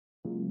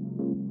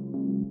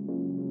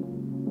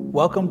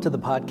Welcome to the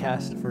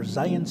podcast for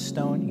Zion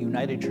Stone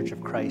United Church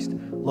of Christ,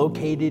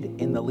 located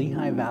in the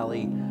Lehigh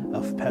Valley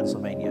of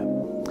Pennsylvania.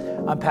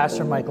 I'm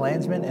Pastor Mike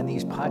Landsman, and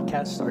these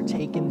podcasts are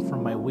taken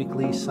from my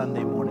weekly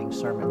Sunday morning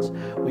sermons.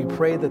 We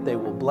pray that they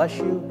will bless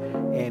you,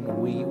 and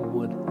we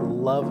would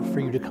love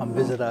for you to come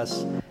visit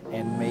us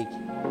and make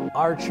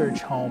our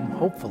church home,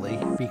 hopefully,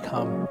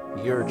 become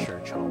your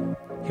church home.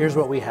 Here's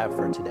what we have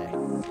for today.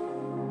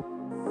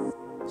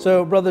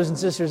 So, brothers and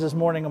sisters, this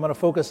morning I'm going to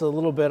focus a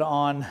little bit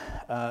on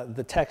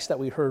the text that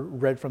we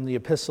heard read from the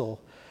epistle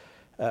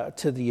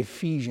to the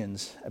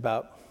Ephesians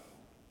about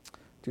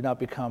do not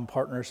become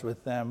partners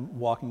with them,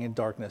 walking in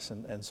darkness,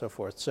 and so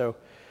forth. So,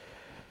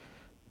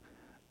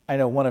 I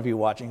know one of you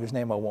watching, whose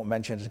name I won't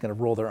mention, is going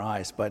to roll their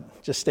eyes,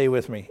 but just stay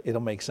with me.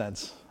 It'll make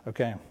sense,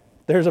 okay?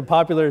 There's a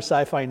popular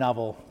sci-fi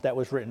novel that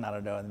was written, I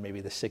don't know, in maybe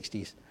the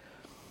 60s,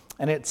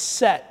 and it's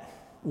set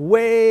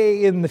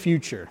way in the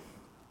future.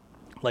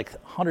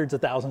 Like hundreds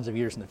of thousands of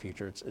years in the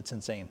future. It's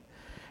insane.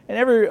 And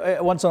every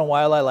once in a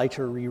while, I like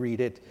to reread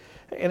it.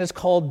 And it's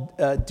called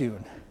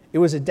Dune. It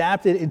was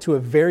adapted into a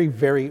very,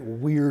 very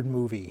weird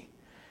movie.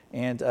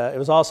 And it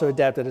was also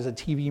adapted as a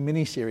TV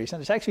miniseries. And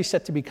it's actually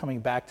set to be coming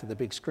back to the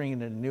big screen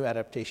in a new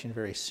adaptation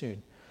very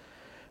soon.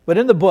 But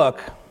in the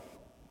book,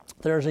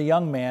 there's a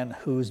young man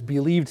who's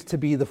believed to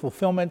be the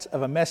fulfillment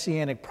of a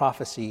messianic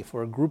prophecy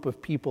for a group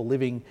of people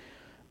living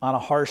on a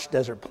harsh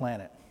desert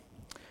planet.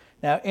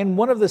 Now, in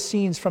one of the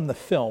scenes from the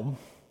film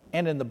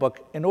and in the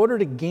book, in order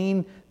to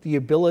gain the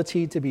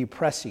ability to be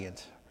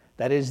prescient,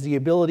 that is, the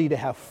ability to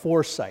have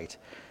foresight,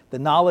 the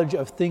knowledge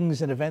of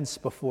things and events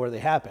before they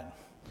happen,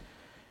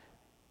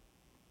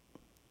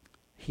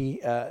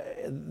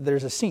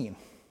 there's a scene.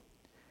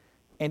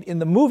 And in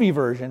the movie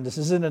version, this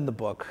isn't in the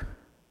book,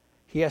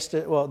 it's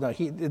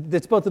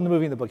both in the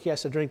movie and the book. He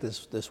has to drink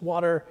this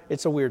water.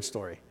 It's a weird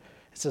story.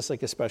 It's just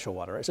like a special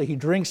water, right? So he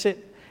drinks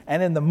it,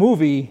 and in the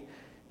movie,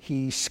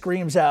 he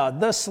screams out,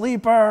 "The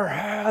sleeper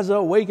has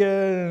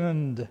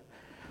awakened."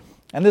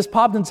 And this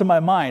popped into my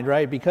mind,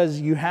 right?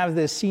 Because you have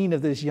this scene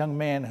of this young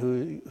man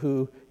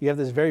who you have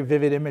this very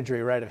vivid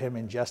imagery, right, of him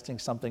ingesting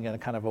something and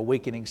kind of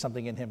awakening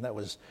something in him that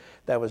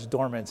was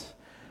dormant.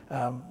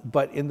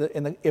 But in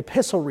the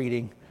epistle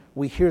reading,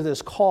 we hear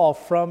this call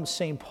from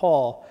St.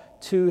 Paul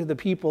to the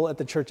people at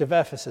the church of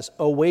Ephesus: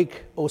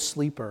 "Awake, O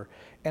sleeper,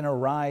 and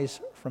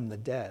arise from the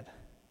dead."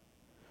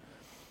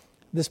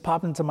 This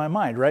popped into my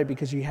mind, right?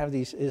 Because you have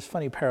these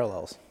funny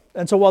parallels.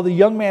 And so while the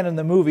young man in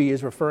the movie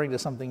is referring to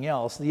something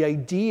else, the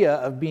idea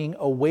of being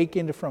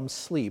awakened from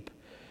sleep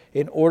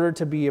in order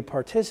to be a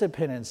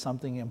participant in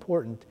something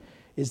important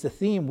is the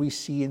theme we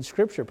see in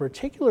Scripture,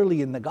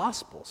 particularly in the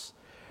Gospels,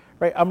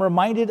 right? I'm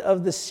reminded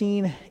of the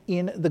scene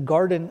in the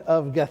Garden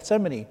of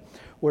Gethsemane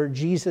where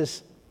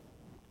Jesus,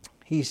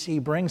 he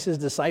brings his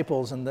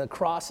disciples and the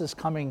cross is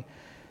coming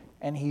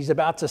and he's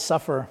about to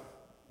suffer.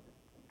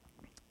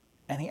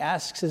 And he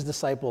asks his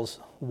disciples,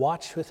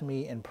 "Watch with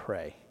me and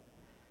pray."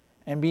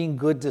 And being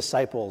good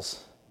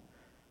disciples,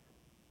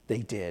 they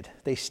did.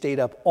 They stayed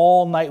up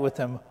all night with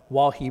him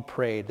while he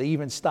prayed. They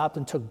even stopped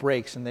and took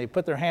breaks, and they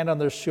put their hand on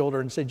their shoulder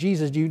and said,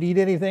 "Jesus, do you need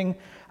anything?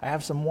 I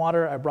have some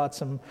water. I brought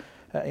some,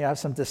 I have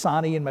some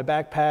Dasani in my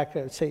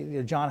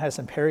backpack. John has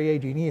some Perrier.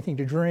 Do you need anything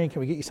to drink? Can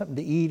we get you something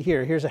to eat?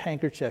 Here's a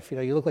handkerchief.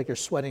 You look like you're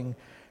sweating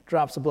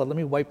drops of blood. Let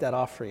me wipe that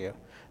off for you."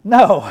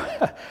 No.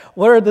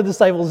 What are the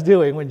disciples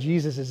doing when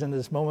Jesus is in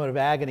this moment of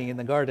agony in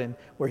the garden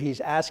where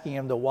he's asking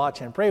them to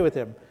watch and pray with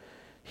him?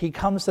 He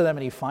comes to them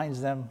and he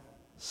finds them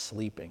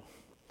sleeping.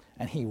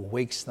 And he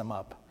wakes them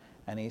up.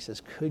 And he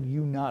says, "Could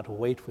you not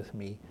wait with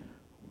me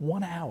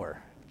 1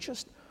 hour?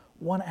 Just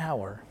 1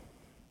 hour."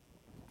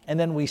 And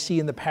then we see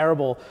in the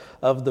parable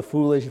of the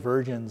foolish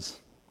virgins,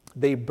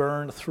 they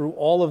burn through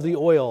all of the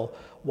oil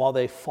while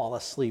they fall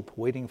asleep,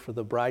 waiting for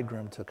the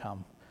bridegroom to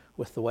come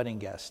with the wedding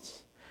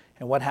guests.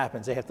 And what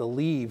happens? They have to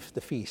leave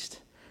the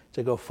feast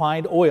to go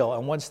find oil.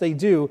 And once they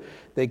do,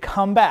 they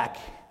come back.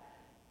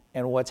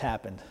 And what's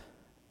happened?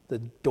 The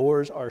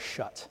doors are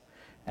shut.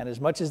 And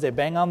as much as they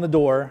bang on the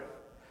door,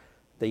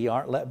 they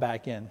aren't let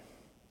back in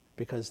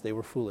because they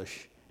were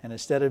foolish. And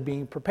instead of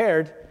being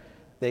prepared,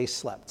 they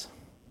slept.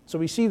 So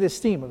we see this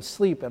theme of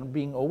sleep and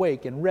being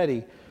awake and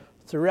ready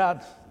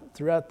throughout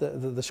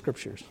the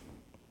scriptures.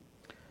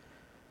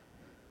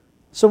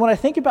 So when I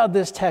think about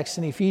this text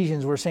in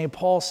Ephesians where St.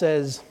 Paul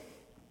says,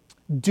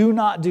 "Do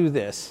not do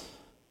this,"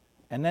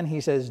 and then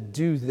he says,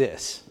 "Do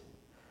this."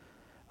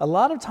 A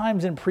lot of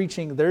times in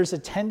preaching, there's a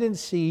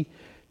tendency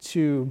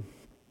to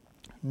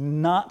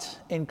not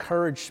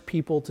encourage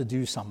people to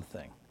do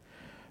something.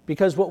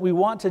 Because what we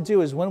want to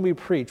do is when we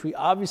preach, we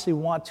obviously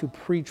want to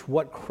preach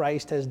what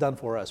Christ has done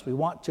for us. We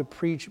want to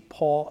preach,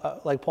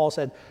 like Paul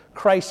said,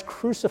 Christ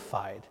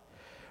crucified,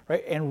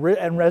 right, and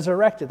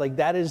resurrected. Like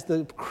that is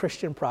the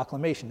Christian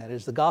proclamation. That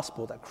is the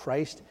gospel, that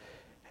Christ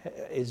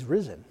is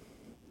risen.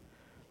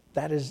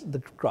 That is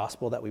the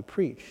gospel that we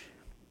preach.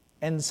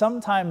 And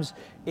sometimes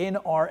in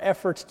our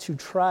efforts to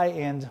try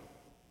and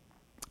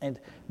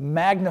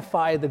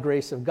magnify the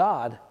grace of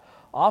God,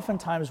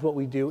 oftentimes what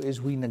we do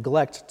is we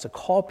neglect to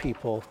call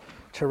people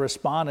to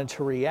respond and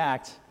to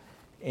react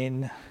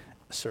in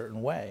a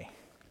certain way.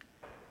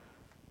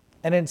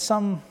 And in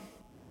some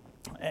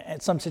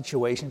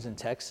situations in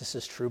text, this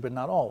is true, but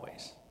not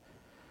always.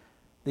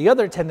 The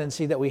other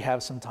tendency that we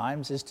have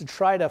sometimes is to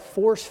try to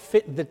force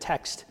fit the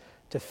text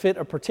to fit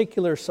a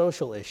particular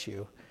social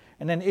issue,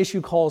 and then issue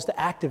calls to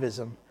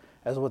activism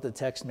as what the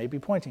text may be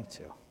pointing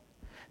to.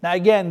 Now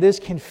again, this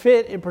can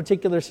fit in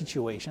particular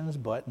situations,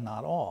 but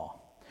not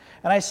all.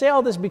 And I say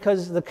all this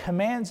because the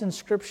commands in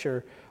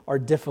Scripture are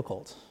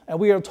difficult, and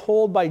we are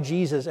told by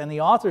Jesus and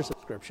the authors of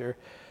Scripture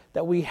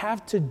that we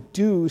have to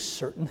do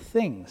certain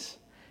things.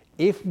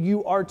 If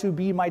you are to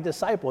be my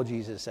disciple,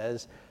 Jesus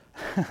says,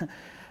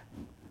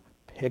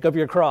 pick up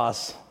your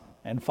cross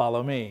and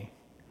follow me.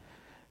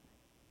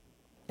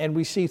 And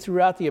we see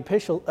throughout the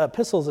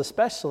epistles,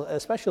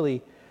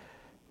 especially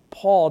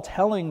Paul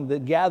telling the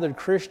gathered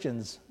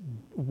Christians,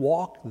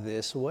 walk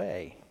this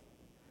way.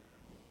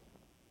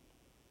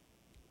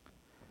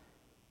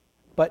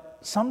 But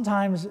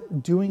sometimes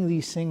doing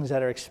these things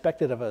that are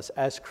expected of us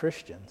as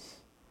Christians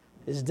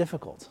is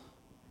difficult.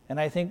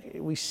 And I think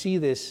we see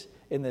this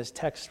in this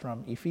text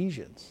from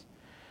Ephesians.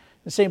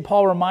 And St.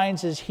 Paul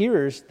reminds his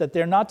hearers that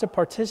they're not to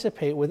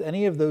participate with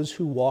any of those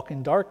who walk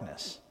in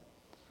darkness.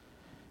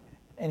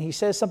 And he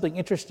says something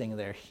interesting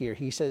here.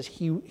 He says,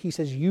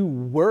 you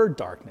were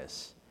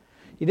darkness.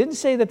 He didn't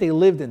say that they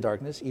lived in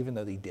darkness, even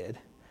though they did.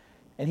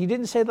 And he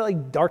didn't say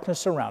that darkness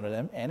surrounded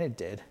them, and it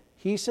did.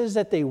 He says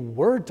that they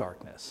were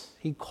darkness.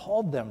 He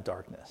called them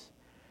darkness.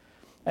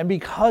 And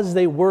because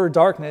they were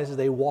darkness,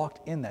 they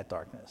walked in that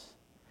darkness.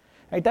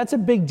 Right? That's a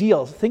big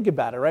deal. Think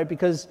about it, right?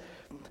 Because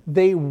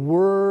they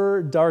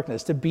were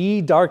darkness. To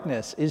be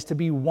darkness is to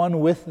be one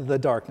with the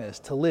darkness,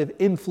 to live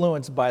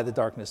influenced by the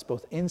darkness,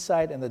 both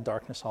inside and the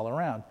darkness all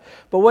around.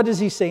 But what does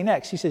he say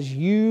next? He says,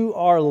 you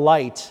are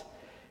light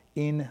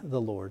in the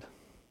Lord.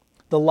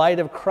 The light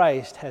of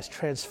Christ has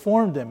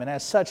transformed them, and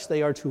as such,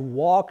 they are to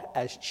walk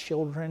as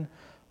children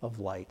of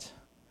light.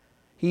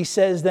 He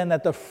says then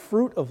that the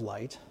fruit of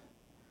light,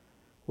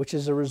 which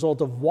is a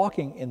result of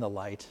walking in the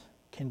light,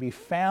 can be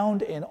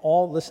found in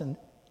all, listen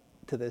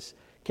to this,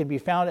 can be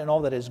found in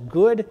all that is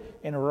good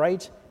and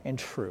right and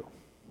true.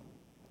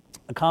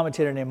 A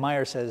commentator named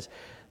Meyer says,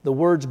 the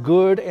words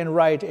good and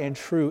right and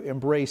true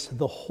embrace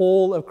the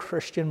whole of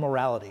Christian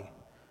morality.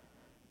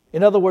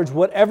 In other words,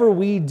 whatever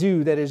we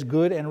do that is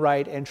good and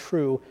right and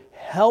true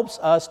helps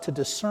us to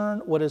discern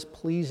what is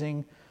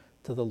pleasing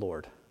to the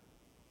Lord.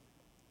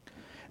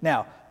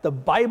 Now, the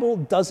Bible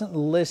doesn't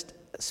list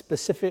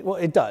specific, well,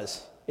 it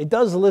does. It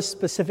does list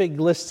specific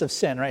lists of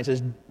sin, right? It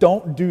says,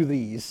 don't do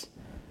these,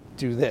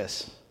 do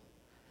this.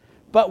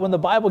 But when the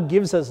Bible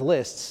gives us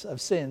lists of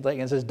sins,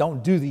 and says,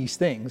 don't do these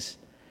things,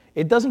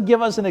 it doesn't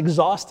give us an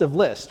exhaustive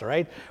list,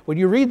 right? When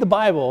you read the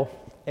Bible,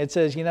 it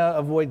says,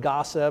 avoid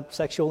gossip,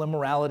 sexual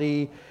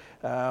immorality,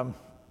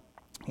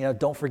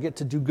 don't forget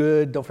to do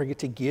good, don't forget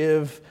to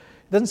give.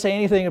 It doesn't say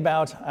anything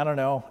about,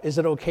 is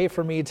it okay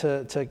for me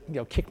to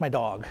kick my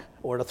dog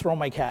or to throw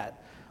my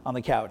cat on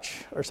the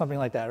couch or something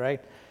like that,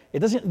 right? It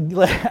doesn't,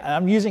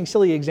 I'm using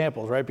silly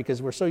examples, right? Because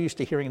we're so used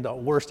to hearing the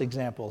worst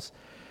examples.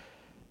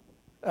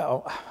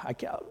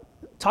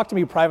 Talk to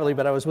me privately,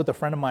 but I was with a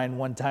friend of mine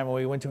one time when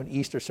we went to an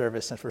Easter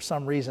service, and for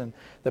some reason,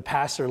 the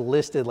pastor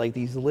listed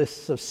these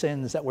lists of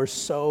sins that were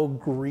so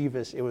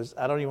grievous. It was,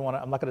 I'm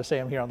not going to say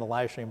them here on the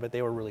live stream, but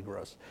they were really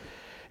gross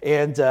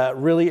and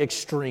really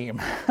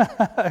extreme.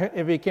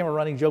 It became a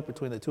running joke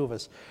between the two of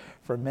us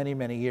for many,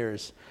 many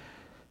years.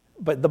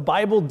 But the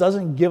Bible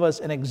doesn't give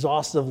us an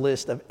exhaustive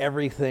list of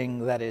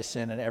everything that is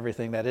sin and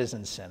everything that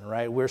isn't sin,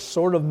 right? We're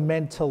sort of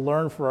meant to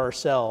learn for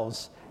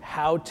ourselves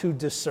how to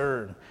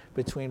discern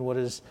between what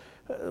is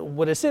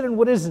sin and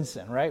what isn't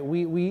sin, right?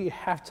 We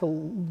have to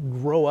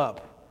grow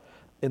up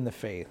in the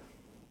faith.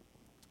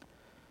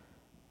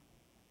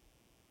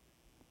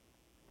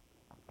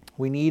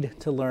 We need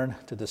to learn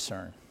to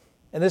discern.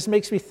 And this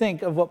makes me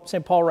think of what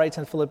St. Paul writes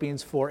in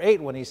Philippians 4:8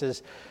 when he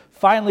says,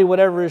 finally,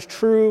 whatever is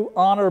true,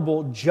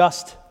 honorable,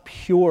 just,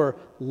 pure,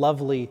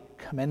 lovely,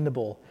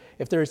 commendable,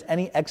 if there is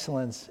any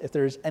excellence, if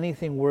there is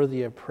anything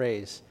worthy of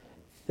praise,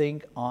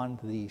 think on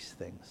these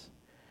things.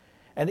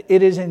 And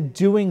it is in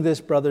doing this,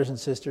 brothers and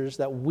sisters,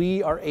 that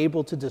we are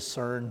able to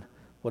discern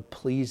what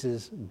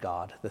pleases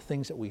God, the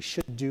things that we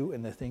should do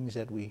and the things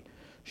that we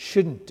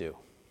shouldn't do.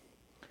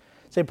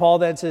 St. Paul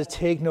then says,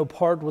 take no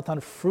part with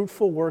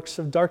unfruitful works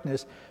of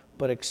darkness,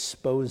 but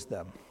expose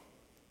them.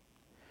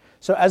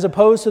 So as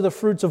opposed to the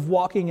fruits of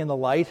walking in the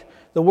light,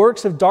 the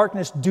works of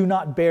darkness do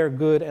not bear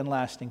good and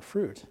lasting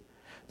fruit.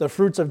 The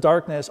fruits of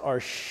darkness are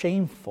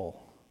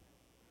shameful,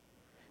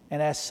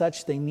 and as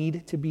such, they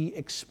need to be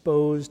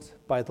exposed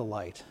by the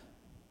light.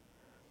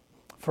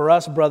 For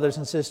us, brothers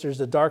and sisters,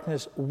 the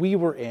darkness we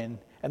were in,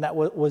 and that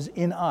was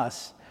in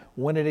us,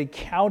 when it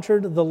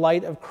encountered the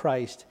light of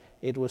Christ,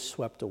 it was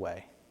swept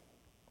away.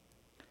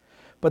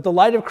 But the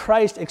light of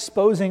Christ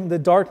exposing the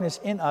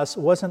darkness in us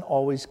wasn't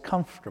always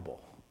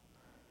comfortable.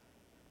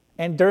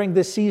 And during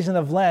this season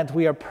of Lent,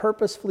 we are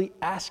purposefully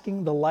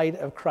asking the light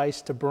of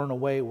Christ to burn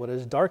away what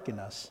is dark in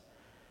us.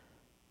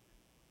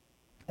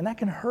 And that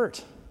can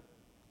hurt.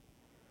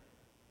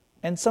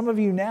 And some of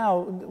you now,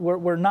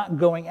 we're not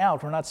going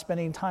out. We're not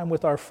spending time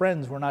with our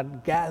friends. We're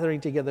not gathering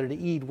together to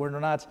eat. We're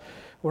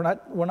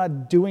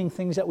not doing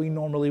things that we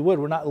normally would.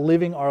 We're not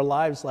living our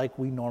lives like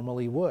we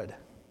normally would.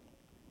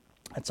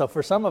 And so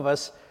for some of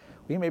us,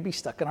 we may be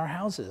stuck in our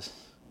houses,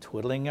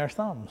 twiddling our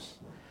thumbs.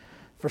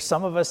 For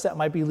some of us, that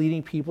might be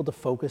leading people to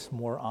focus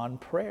more on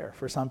prayer.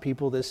 For some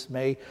people, this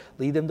may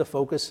lead them to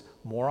focus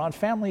more on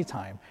family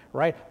time,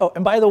 right? Oh,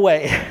 and by the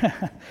way,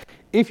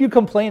 if you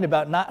complain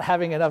about not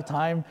having enough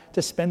time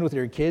to spend with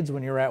your kids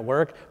when you're at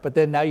work, but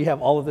then now you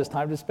have all of this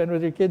time to spend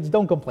with your kids,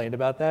 don't complain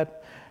about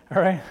that,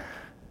 all right?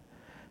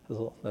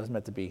 That was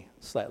meant to be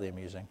slightly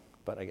amusing,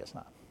 but I guess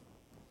not.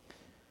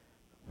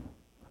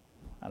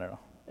 I don't know.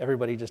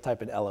 Everybody just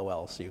type in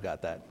LOL, so you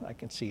got that. I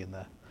can see in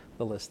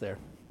the list there.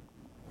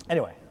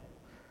 Anyway.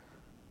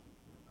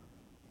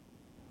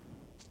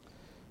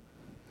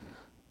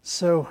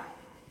 So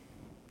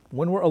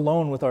when we're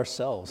alone with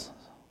ourselves,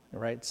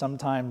 right,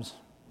 sometimes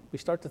we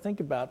start to think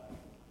about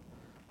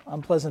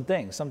unpleasant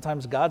things.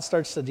 Sometimes God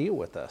starts to deal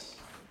with us.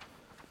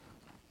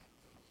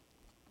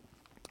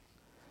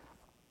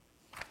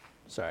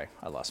 Sorry,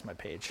 I lost my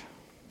page.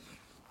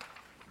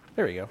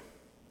 There we go.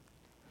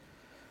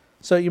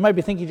 So you might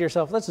be thinking to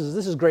yourself, this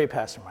is great,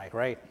 Pastor Mike,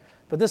 right?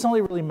 But this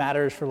only really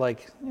matters for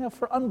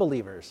for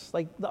unbelievers.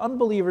 Like the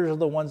unbelievers are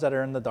the ones that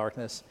are in the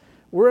darkness.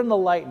 We're in the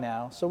light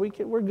now, so we're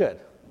good.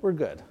 We're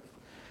good.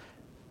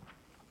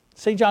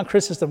 St. John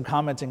Chrysostom,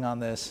 commenting on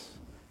this,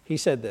 he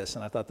said this,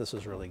 and I thought this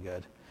was really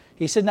good.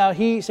 He said, now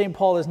St.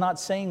 Paul is not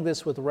saying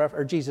this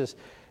or Jesus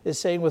is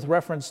saying with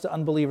reference to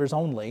unbelievers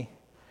only.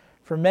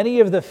 For many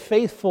of the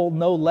faithful,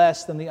 no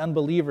less than the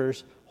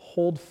unbelievers,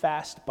 hold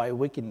fast by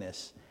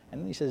wickedness.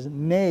 And he says,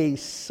 nay,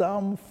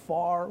 some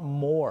far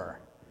more.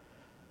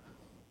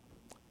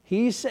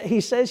 He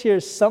says here,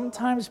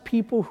 sometimes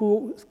people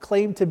who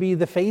claim to be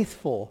the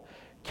faithful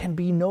can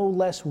be no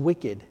less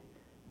wicked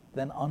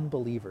than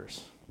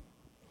unbelievers.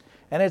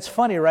 And it's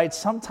funny, right?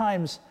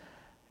 Sometimes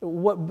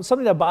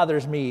something that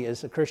bothers me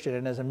as a Christian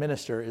and as a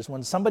minister is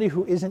when somebody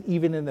who isn't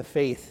even in the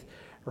faith,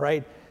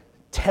 right,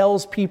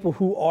 tells people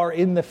who are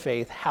in the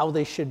faith how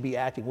they should be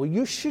acting. Well,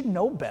 you should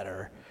know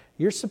better.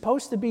 You're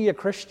supposed to be a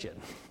Christian.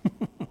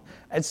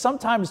 And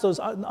sometimes those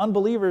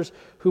unbelievers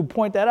who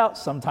point that out,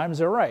 sometimes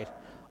they're right.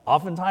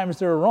 Oftentimes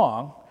they're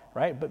wrong,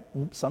 right? But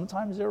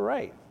sometimes they're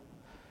right.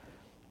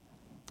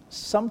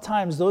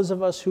 Sometimes those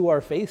of us who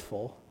are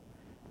faithful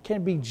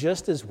can be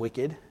just as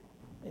wicked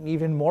and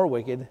even more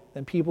wicked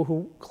than people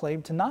who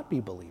claim to not be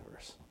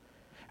believers.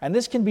 And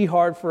this can be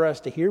hard for us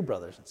to hear,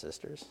 brothers and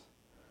sisters.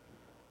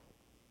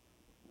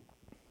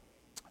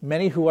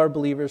 Many who are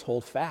believers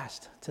hold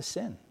fast to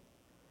sin.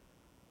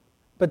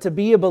 But to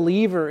be a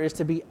believer is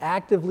to be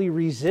actively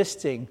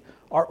resisting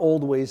our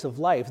old ways of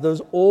life,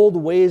 those old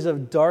ways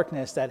of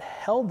darkness that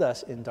held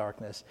us in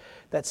darkness,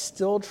 that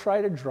still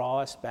try to draw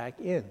us back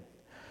in.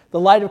 The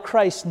light of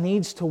Christ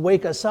needs to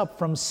wake us up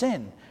from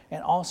sin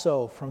and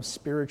also from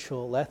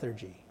spiritual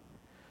lethargy.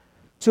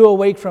 To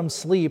awake from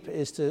sleep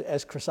is to,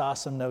 as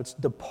Chrysostom notes,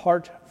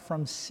 depart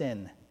from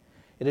sin.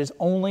 It is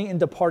only in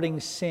departing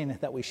sin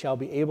that we shall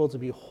be able to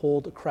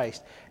behold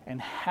Christ.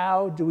 And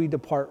how do we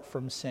depart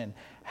from sin?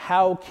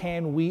 How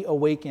can we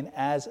awaken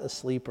as a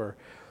sleeper?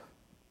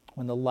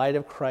 When the light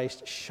of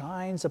Christ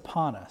shines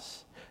upon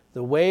us,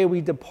 the way we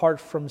depart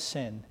from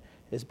sin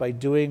is by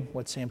doing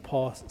what St.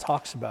 Paul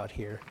talks about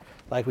here,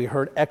 like we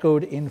heard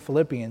echoed in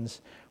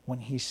Philippians when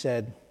he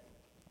said,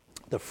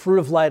 the fruit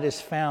of light is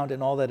found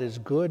in all that is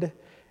good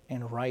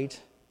and right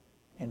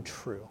and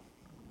true.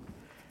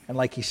 And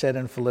like he said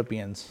in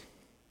Philippians,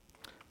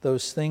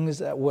 those things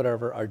that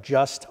whatever are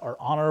just, are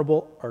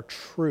honorable, are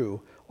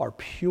true, are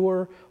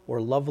pure,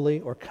 or lovely,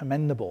 or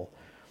commendable.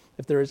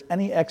 If there is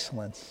any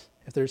excellence,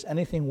 if there's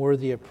anything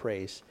worthy of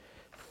praise,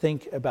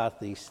 think about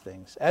these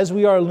things. As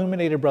we are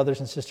illuminated, brothers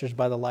and sisters,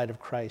 by the light of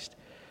Christ,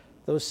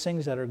 those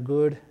things that are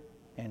good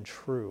and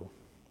true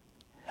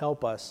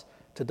help us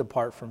to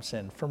depart from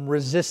sin, from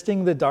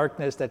resisting the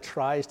darkness that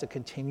tries to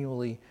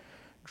continually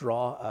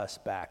draw us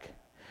back.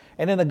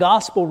 And in the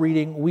gospel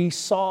reading, we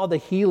saw the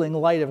healing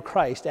light of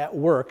Christ at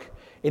work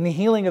in the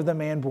healing of the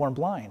man born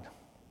blind.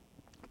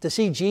 To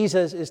see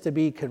Jesus is to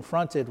be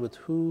confronted with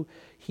who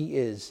he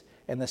is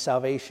and the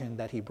salvation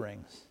that he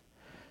brings.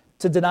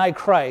 To deny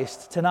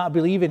Christ, to not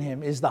believe in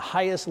him, is the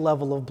highest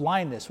level of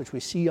blindness, which we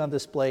see on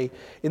display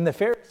in the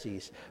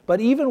Pharisees.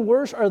 But even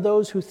worse are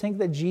those who think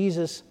that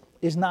Jesus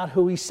is not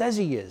who he says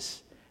he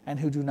is and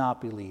who do not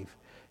believe.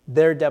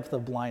 Their depth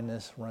of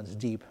blindness runs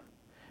deep.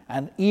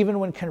 And even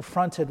when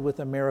confronted with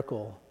a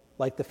miracle,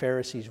 like the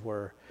Pharisees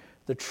were,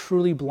 the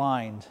truly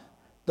blind,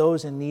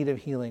 those in need of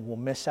healing, will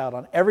miss out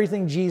on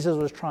everything Jesus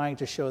was trying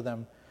to show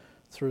them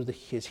through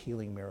his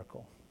healing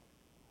miracle.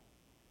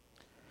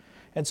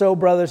 And so,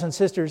 brothers and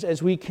sisters,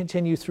 as we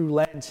continue through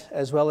Lent,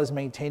 as well as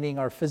maintaining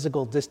our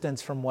physical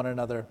distance from one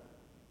another,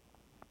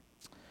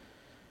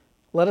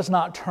 let us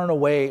not turn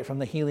away from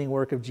the healing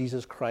work of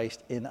Jesus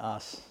Christ in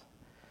us.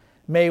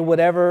 May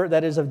whatever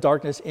that is of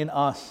darkness in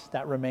us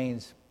that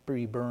remains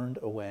be burned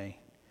away.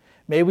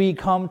 May we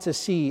come to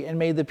see, and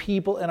may the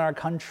people in our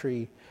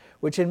country,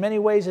 which in many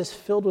ways is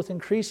filled with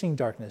increasing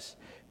darkness,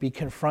 be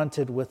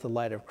confronted with the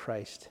light of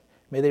Christ.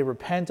 May they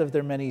repent of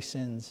their many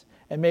sins,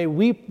 and may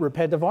we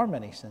repent of our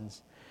many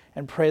sins,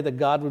 and pray that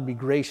God would be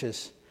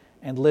gracious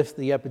and lift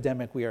the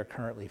epidemic we are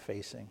currently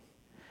facing.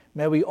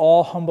 May we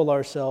all humble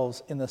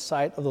ourselves in the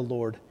sight of the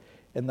Lord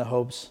in the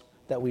hopes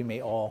that we may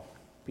all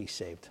be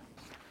saved.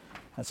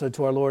 And so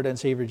to our Lord and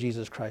Savior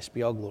Jesus Christ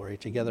be all glory,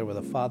 together with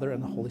the Father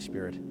and the Holy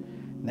Spirit,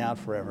 now and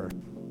forever.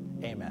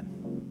 Amen.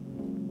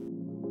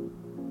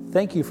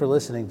 Thank you for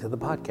listening to the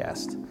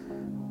podcast.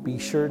 Be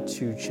sure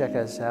to check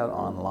us out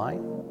online,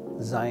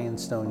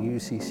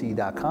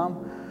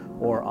 zionstoneucc.com,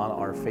 or on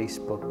our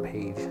Facebook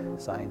page,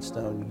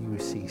 Zionstone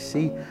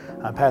UCC.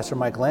 I'm Pastor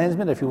Mike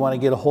Landsman. If you want to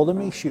get a hold of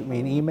me, shoot me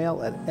an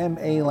email at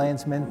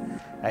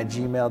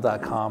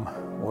malandsman@gmail.com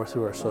or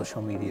through our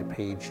social media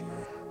page,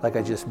 like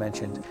I just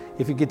mentioned.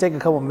 If you could take a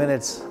couple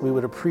minutes, we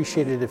would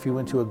appreciate it if you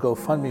went to a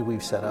GoFundMe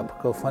we've set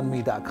up,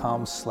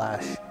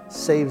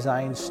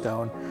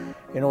 gofundme.com/SaveZionStone,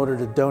 in order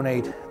to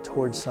donate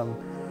towards some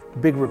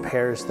big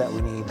repairs that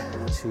we need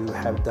to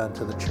have done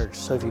to the church.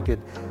 So if you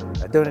could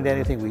donate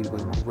anything, we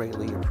would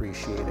greatly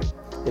appreciate it.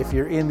 If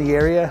you're in the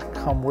area,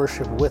 come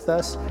worship with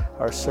us.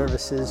 Our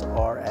services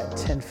are at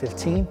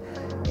 10:15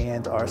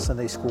 and our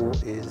Sunday school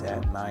is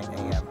at 9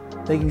 a.m.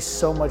 Thank you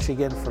so much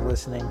again for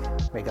listening.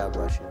 May God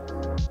bless you.